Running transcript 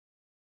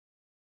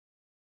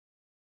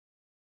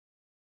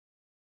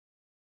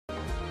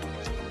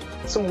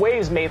Some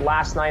waves made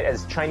last night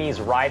as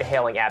Chinese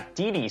ride-hailing app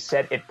DiDi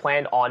said it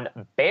planned on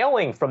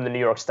bailing from the New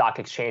York Stock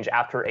Exchange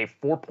after a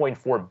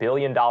 $4.4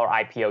 billion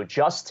IPO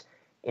just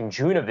in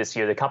June of this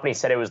year. The company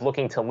said it was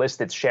looking to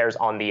list its shares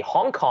on the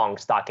Hong Kong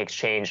Stock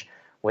Exchange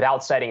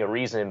without citing a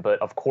reason.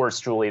 But of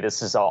course, Julie,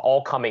 this is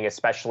all coming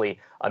especially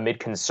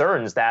amid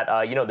concerns that,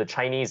 the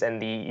Chinese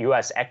and the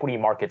U.S. equity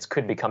markets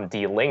could become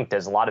delinked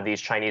as a lot of these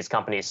Chinese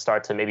companies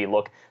start to maybe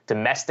look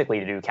domestically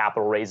to do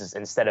capital raises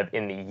instead of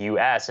in the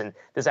U.S. And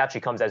this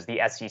actually comes as the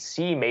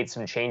SEC made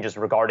some changes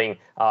regarding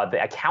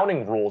the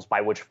accounting rules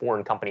by which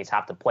foreign companies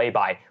have to play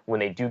by when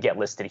they do get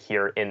listed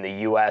here in the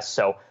U.S.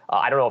 So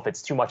I don't know if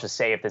it's too much to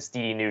say if this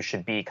DiDi news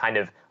should be kind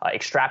of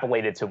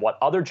extrapolated to what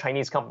other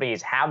Chinese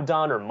companies have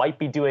done or might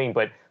be doing,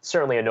 but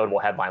certainly a notable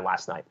headline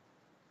last night.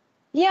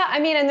 Yeah, I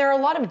mean, and there are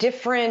a lot of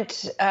different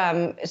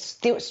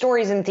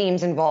stories and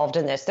themes involved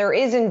in this. There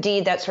is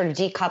indeed that sort of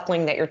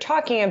decoupling that you're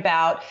talking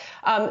about.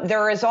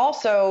 There is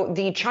also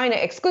the China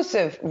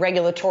exclusive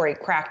regulatory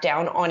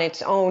crackdown on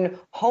its own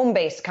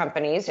home-based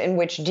companies, in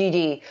which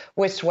DiDi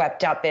was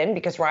swept up in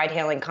because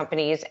ride-hailing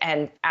companies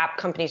and app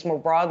companies more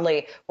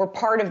broadly were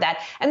part of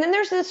that. And then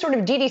there's this sort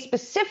of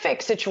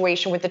DiDi-specific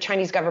situation with the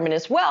Chinese government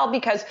as well,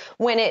 because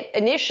when it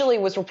initially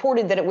was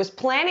reported that it was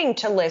planning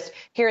to list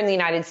here in the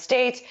United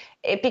States,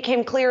 it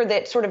became clear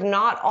that sort of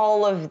not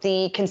all of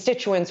the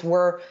constituents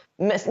were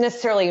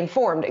necessarily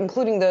informed,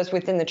 including those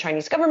within the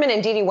Chinese government.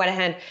 And DiDi went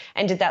ahead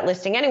and did that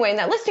listing anyway. And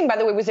that listing, by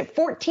the way, was at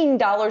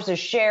 $14 a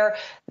share.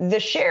 The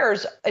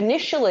shares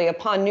initially,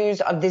 upon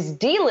news of this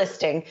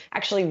delisting,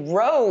 actually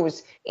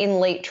rose in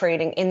late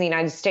trading in the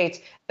United States.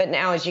 But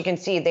now, as you can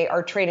see, they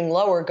are trading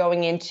lower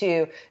going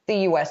into the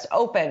U.S.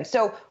 Open.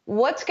 So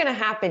what's going to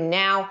happen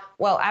now?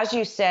 Well, as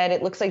you said,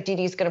 it looks like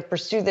DiDi is going to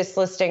pursue this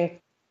listing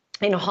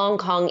in Hong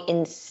Kong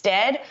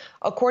instead.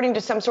 According to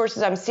some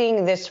sources I'm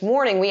seeing this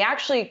morning, we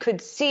actually could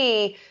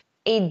see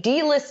a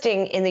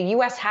delisting in the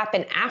U.S.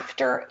 happen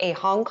after a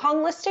Hong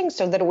Kong listing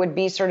so that it would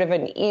be sort of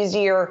an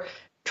easier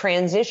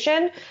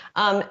transition.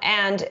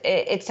 And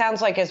it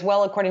sounds like as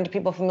well, according to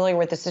people familiar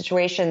with the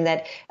situation,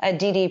 that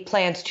DiDi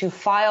plans to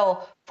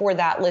file for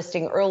that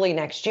listing early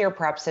next year,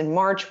 perhaps in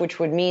March, which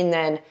would mean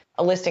then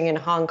a listing in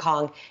Hong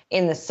Kong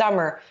in the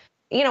summer.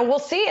 You know, we'll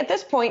see at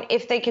this point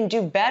if they can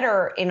do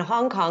better in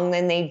Hong Kong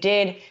than they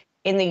did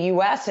in the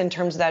U.S. in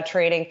terms of that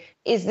trading.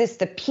 Is this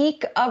the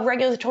peak of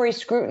regulatory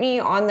scrutiny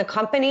on the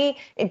company?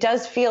 It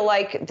does feel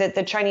like that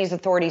the Chinese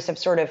authorities have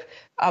sort of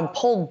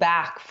pulled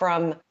back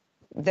from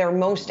their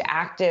most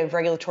active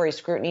regulatory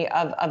scrutiny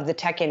of the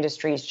tech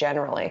industries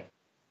generally.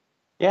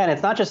 Yeah, and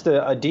it's not just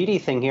a DiDi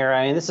thing here.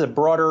 I mean, this is a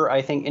broader,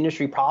 I think,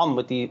 industry problem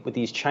with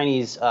these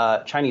Chinese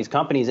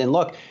companies. And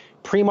look,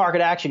 pre-market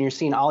action, you're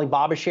seeing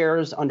Alibaba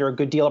shares under a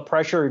good deal of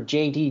pressure.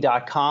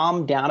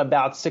 JD.com down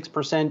about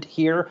 6%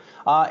 here.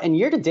 And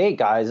year to date,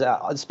 guys,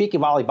 speaking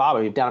of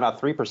Alibaba, down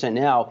about 3%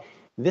 now.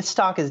 This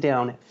stock is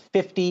down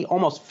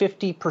almost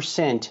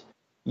 50%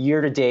 year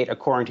to date,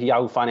 according to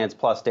Yahoo Finance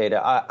Plus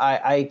data.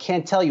 I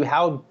can't tell you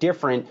how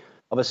different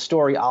of a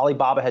story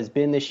Alibaba has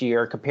been this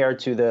year compared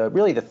to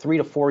the 3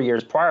 to 4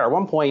 years prior. At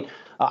one point,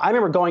 I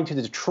remember going to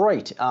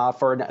Detroit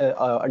for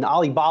an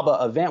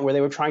Alibaba event where they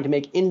were trying to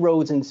make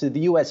inroads into the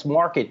U.S.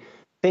 market.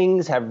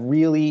 Things have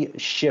really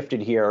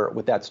shifted here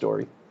with that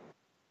story.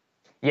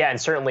 Yeah,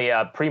 and certainly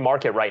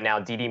pre-market right now,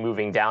 DiDi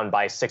moving down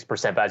by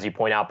 6%. But as you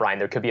point out, Brian,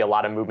 there could be a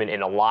lot of movement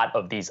in a lot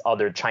of these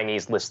other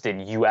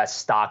Chinese-listed U.S.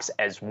 stocks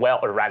as well,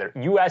 or rather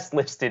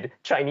U.S.-listed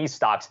Chinese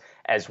stocks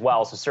as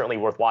well. So certainly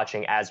worth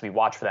watching as we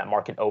watch for that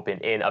market open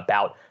in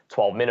about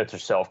 12 minutes or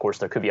so. Of course,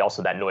 there could be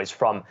also that noise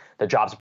from the jobs